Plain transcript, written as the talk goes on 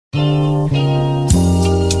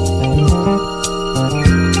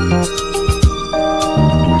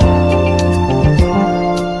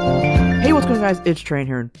ItsTrain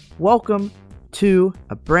here, and welcome to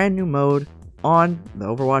a brand new mode on the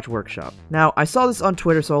Overwatch workshop. Now, I saw this on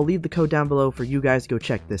Twitter, so I'll leave the code down below for you guys to go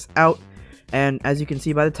check this out. And as you can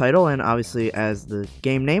see by the title, and obviously as the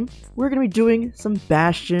game name, we're going to be doing some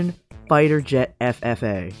Bastion Fighter Jet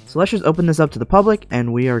FFA. So let's just open this up to the public,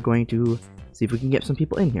 and we are going to see if we can get some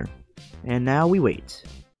people in here. And now we wait.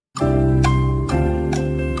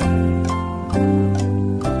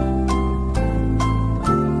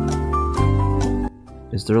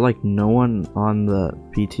 Is there like no one on the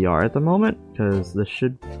PTR at the moment? Because there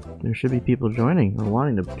should be people joining or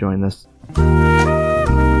wanting to join this.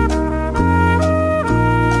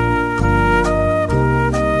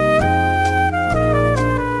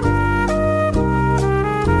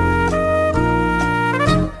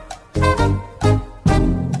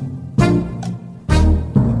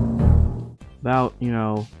 About,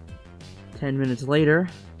 10 minutes later,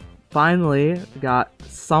 finally got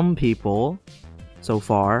some people so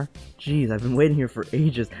far. Jeez, I've been waiting here for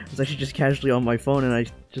ages. I was actually just casually on my phone and I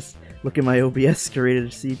just look at my OBS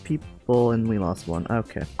curated to see people and we lost one.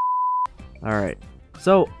 Okay. Alright.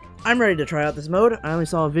 So, I'm ready to try out this mode. I only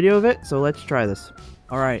saw a video of it, so let's try this.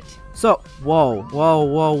 Alright. So, whoa,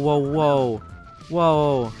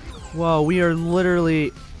 we are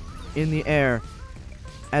literally in the air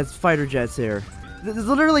as fighter jets here. This is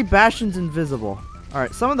literally Bastion's invisible.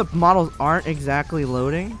 Alright, some of the models aren't exactly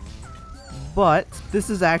loading, but this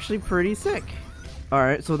is actually pretty sick.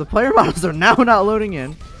 Alright, so the player models are now not loading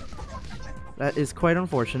in. That is quite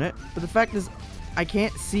unfortunate. But the fact is, I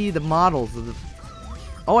can't see the models of the...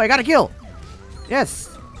 Oh, I got a kill!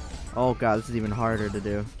 Yes! Oh god, this is even harder to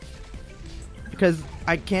do. Because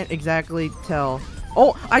I can't exactly tell...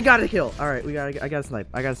 Oh, I got a kill! Alright, I got a snipe.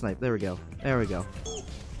 I got a snipe. There we go. There we go.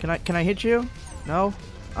 Can I hit you? No?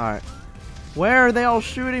 Alright. Where are they all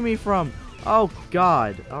shooting me from? Oh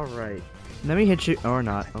god. Alright. Let me hit you. Or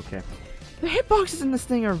not. Okay. The hitboxes in this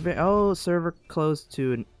thing are oh, server closed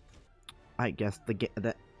to an... I guess the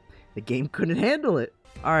game couldn't handle it.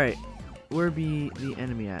 Alright. Where be the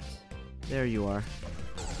enemy at? There you are.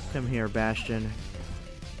 Come here, Bastion.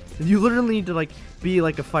 You literally need to like be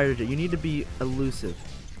like a fighter jet. You need to be elusive.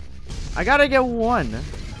 I gotta get one.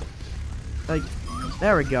 Like,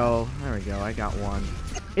 there we go. There we go. I got one.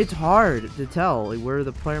 It's hard to tell like, where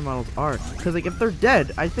the player models are. Because like if they're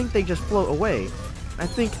dead, I think they just float away. I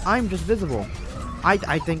think I'm just visible. I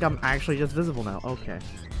think I'm actually just visible now. Okay.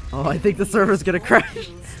 Oh, I think the server's gonna crash.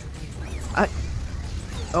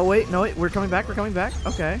 Oh wait, no wait, we're coming back,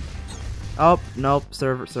 okay. Oh, nope,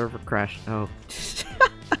 server crashed. Oh.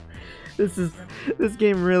 This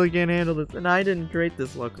game really can't handle this, and I didn't create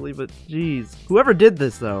this luckily, but jeez. Whoever did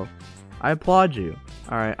this though, I applaud you.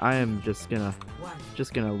 Alright, I am just gonna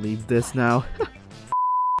leave this now.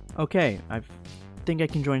 Okay, I think I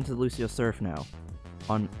can join to the Lucio Surf now.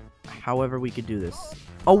 On however we could do this.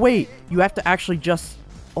 Oh wait, you have to actually just...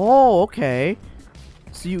 Oh, okay.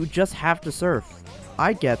 So you just have to surf.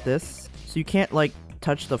 I get this. So you can't like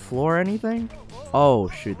touch the floor or anything? Oh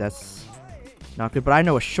shoot, that's not good, but I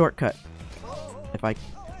know a shortcut. If I...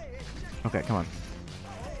 Okay, come on.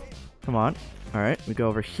 Come on. Alright, we go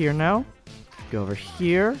over here now. Go over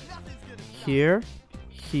here. Here.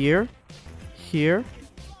 Here. Here.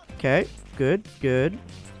 Okay, good. Good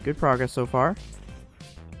progress so far.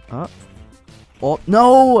 Oh,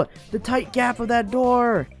 no! The tight gap of that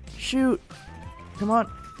door! Shoot! Come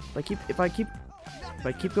on. If I keep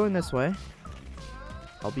going this way,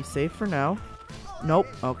 I'll be safe for now. Nope.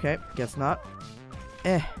 Okay, guess not.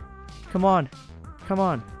 Come on.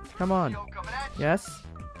 Yes.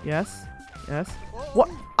 What?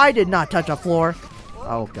 I did not touch a floor.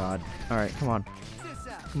 Oh god. Alright, come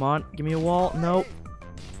on. Give me a wall. Nope.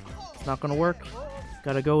 It's not gonna work.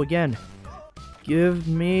 Gotta go again. Give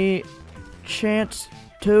me chance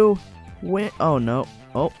to win. Oh no.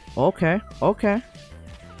 Oh, okay.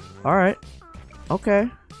 Alright. Okay.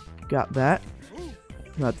 Got that.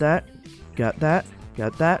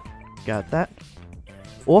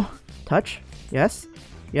 Oh, touch. Yes.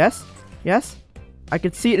 I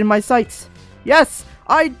could see it in my sights. Yes!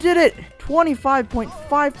 I did it!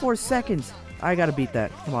 25.54 seconds. I gotta beat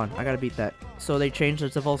that. Come on, I gotta beat that. So they changed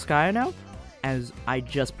it to Volskaya now? As I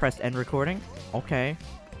just pressed end recording? Okay.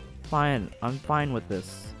 Fine. I'm fine with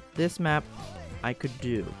this. This map, I could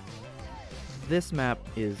do. This map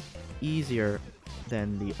is easier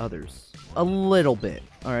than the others. A little bit.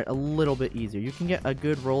 Alright, a little bit easier. You can get a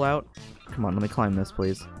good rollout. Come on, let me climb this,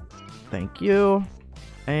 please. Thank you.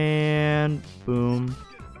 And boom,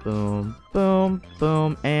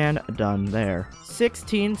 boom, and done there.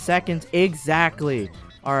 16 seconds exactly.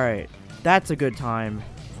 Alright, that's a good time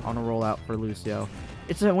on a rollout for Lucio.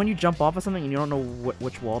 It's when you jump off of something and you don't know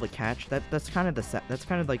which wall to catch. That's kind of that's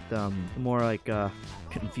kind of like the more like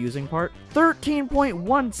confusing part.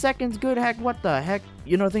 13.1 seconds. Good heck. What the heck?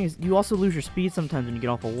 You know, the thing is, you also lose your speed sometimes when you get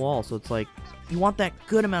off a wall. So it's like you want that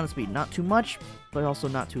good amount of speed, not too much, but also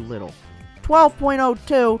not too little.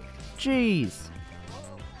 12.02. Jeez.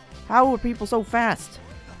 How are people so fast?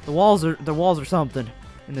 The walls are something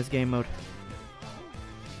in this game mode.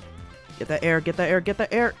 Get that air. Get that air. Get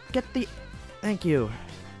the air. Get the. Thank you.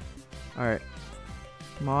 Alright.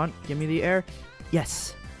 Come on. Give me the air.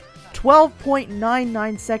 Yes.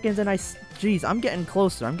 12.99 seconds and jeez, I'm getting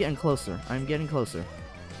closer. I'm getting closer. I'm getting closer.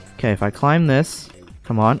 Okay, if I climb this.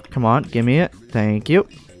 Come on. Come on. Give me it. Thank you.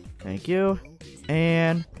 Thank you.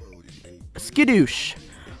 And skidoosh.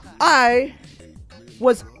 I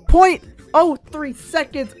was 0.03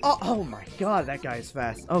 seconds. Oh my god, that guy is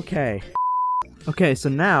fast. Okay. Okay, so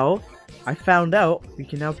now I found out we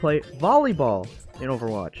can now play volleyball in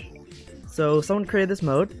Overwatch. So someone created this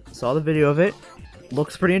mode, saw the video of it,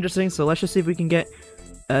 looks pretty interesting, so let's just see if we can get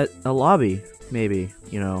a lobby, maybe,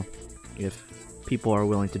 you know, if people are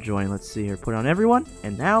willing to join. Let's see here, put on everyone,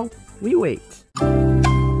 and now we wait.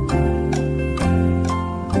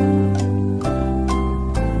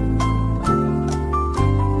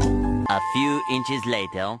 A few inches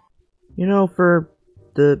later. You know, for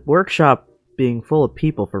the workshop being full of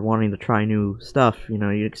people for wanting to try new stuff, you know,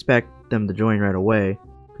 you'd expect them to join right away.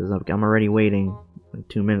 Because I'm already waiting like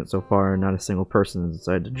 2 minutes so far and not a single person has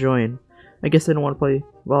decided to join. I guess they don't want to play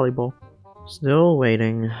volleyball. Still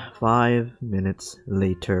waiting. 5 minutes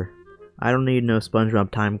later. I don't need no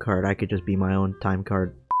SpongeBob time card. I could just be my own time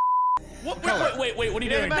card. Wait, what are you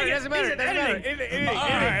doing? It doesn't matter.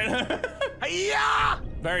 Alright. Yeah!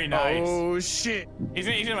 Very nice. Oh shit. He's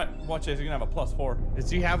gonna watch this, he's gonna have a +4. Does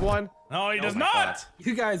he have one? No, he does my not! God.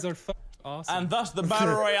 You guys are awesome. And thus the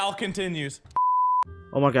battle royale continues.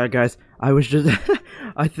 Oh my god, guys. I was just...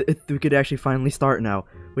 we could actually finally start now.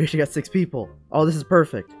 We actually got 6 people. Oh, this is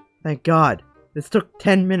perfect. Thank god. This took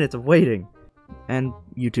 10 minutes of waiting. And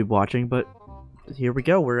YouTube watching, but here we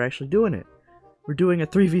go. We're actually doing it. We're doing a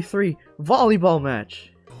 3v3 volleyball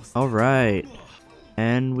match. Alright.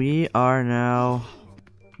 And we are now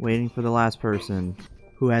waiting for the last person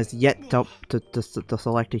who has yet to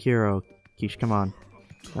select a hero. Keish, come on.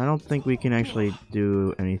 I don't think we can actually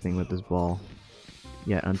do anything with this ball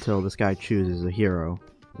yet until this guy chooses a hero.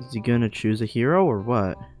 Is he gonna choose a hero or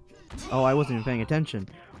what? Oh, I wasn't even paying attention.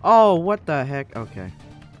 Oh, what the heck? Okay.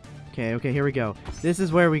 Okay, here we go. This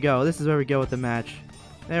is where we go. This is where we go with the match.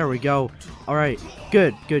 There we go. Alright.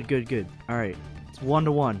 Good. Alright. It's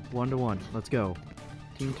 1-1. 1-1. Let's go.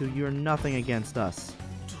 Team 2, you're nothing against us.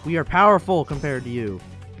 We are powerful compared to you.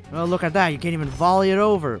 Oh, look at that. You can't even volley it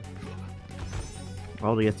over.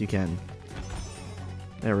 Well, yes, you can.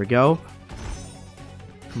 There we go.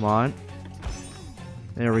 Come on.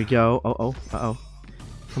 There we go. Uh-oh.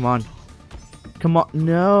 Come on. Come on.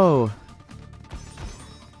 No.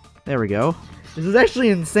 There we go. This is actually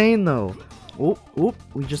insane, though. Oop.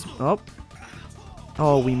 We just...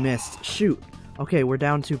 Oh, we missed. Shoot. Okay, we're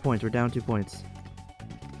down 2 points. We're down 2 points.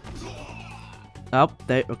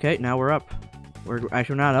 Okay, now we're up. We're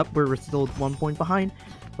actually not up. We're still 1 point behind.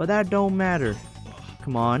 But that don't matter.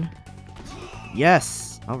 Come on.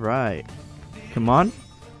 Yes. Alright. Come on.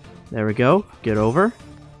 There we go. Get over.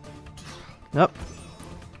 Up.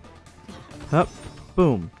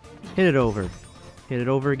 Boom. Hit it over. Hit it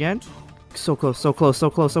over again. So close.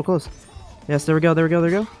 Yes, there we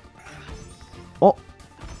go. Oh.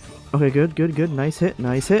 Okay, good. Nice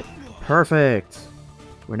hit. Perfect.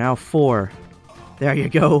 We're now 4. There you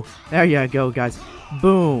go, guys.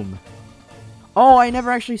 Boom. Oh, I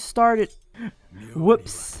never actually started.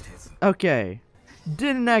 Whoops. Okay.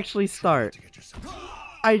 Didn't actually start.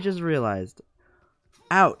 I just realized.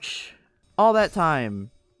 Ouch. All that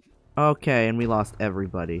time. Okay, and we lost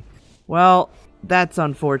everybody. Well, that's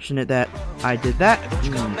unfortunate that I did that.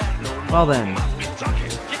 Well then.